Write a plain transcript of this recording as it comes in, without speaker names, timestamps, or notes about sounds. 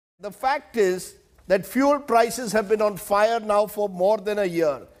The fact is that fuel prices have been on fire now for more than a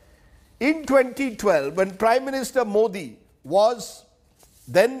year. In 2012, when Prime Minister Modi was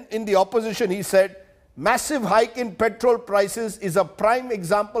then in the opposition, he said, massive hike in petrol prices is a prime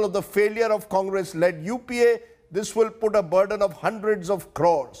example of the failure of Congress-led UPA. This will put a burden of hundreds of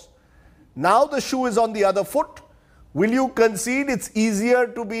crores. Now the shoe is on the other foot. Will you concede it's easier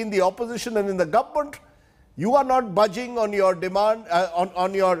to be in the opposition than in the government? You are not budging on your demand,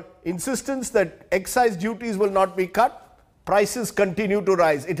 on your insistence that excise duties will not be cut. Prices continue to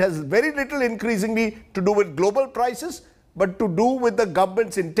rise. It has very little increasingly to do with global prices, but to do with the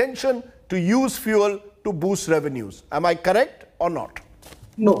government's intention to use fuel to boost revenues. Am I correct or not?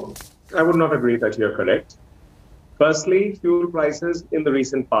 No, I would not agree that you're correct. Firstly, fuel prices in the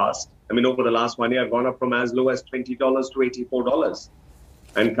recent past, over the last 1 year, have gone up from as low as $20 to $84.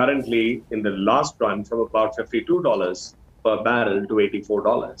 And currently, in the last run, from about $52 per barrel to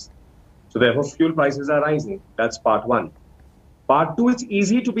 $84. So therefore, fuel prices are rising. That's part one. Part two, it's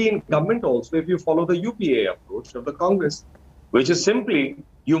easy to be in government also if you follow the UPA approach of the Congress, which is simply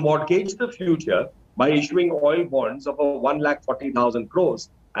you mortgage the future by issuing oil bonds of 1,40,000 crores,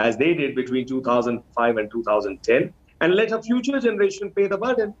 as they did between 2005 and 2010, and let a future generation pay the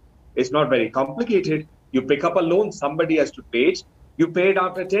burden. It's not very complicated. You pick up a loan, somebody has to pay it. You pay it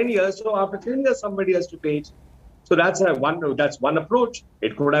after 10 years, so after 10 years, somebody has to pay it. So that's one approach.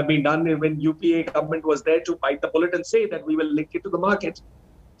 It could have been done when UPA government was there to bite the bullet and say that we will link it to the market.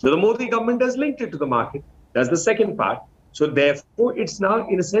 So the Modi government has linked it to the market. That's the second part. So therefore, it's now,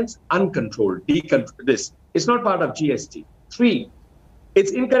 in a sense, uncontrolled, decontrolled. It's not part of GST. Three,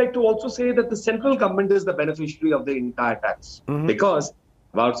 it's incorrect to also say that the central government is the beneficiary of the entire tax, because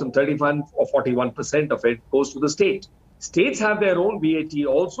about some 31 or 41% of it goes to the state. States have their own VAT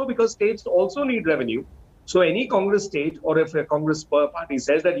also, because states also need revenue. So any Congress state, or if a Congress party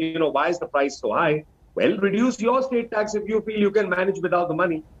says that, why is the price so high? Well, reduce your state tax if you feel you can manage without the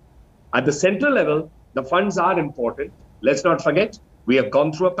money. At the central level, the funds are important. Let's not forget, we have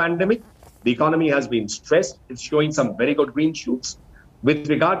gone through a pandemic. The economy has been stressed. It's showing some very good green shoots. With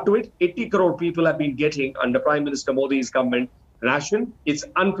regard to it, 80 crore people have been getting under Prime Minister Modi's government ration. It's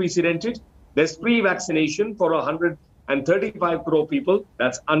unprecedented. There's free vaccination for 135 crore people.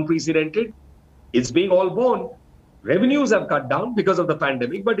 That's unprecedented. It's being all borne. Revenues have cut down because of the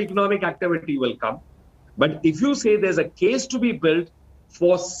pandemic, but economic activity will come. But if you say there's a case to be built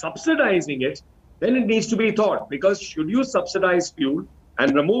for subsidizing it, then it needs to be thought, because should you subsidize fuel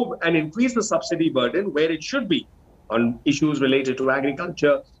and remove and increase the subsidy burden where it should be on issues related to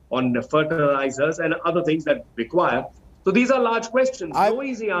agriculture, on fertilizers and other things that require. So these are large questions, no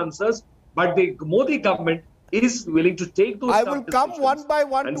easy answers, but the Modi government is willing to take those. I will come one by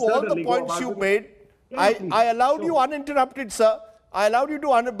one to all the points you made. I allowed you uninterrupted, sir. I allowed you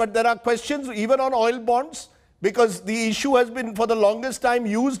to, but there are questions even on oil bonds, because the issue has been for the longest time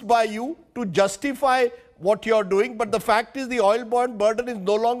used by you to justify what you're doing. But the fact is the oil bond burden is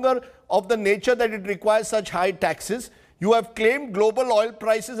no longer of the nature that it requires such high taxes. You have claimed global oil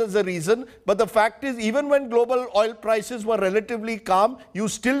prices as a reason, but the fact is even when global oil prices were relatively calm, you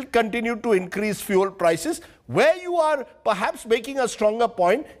still continue to increase fuel prices. Where you are perhaps making a stronger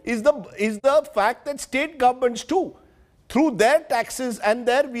point is the fact that state governments too, through their taxes and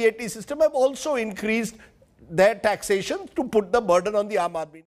their VAT system, have also increased their taxation to put the burden on the Aam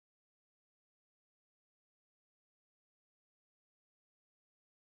Aadmi.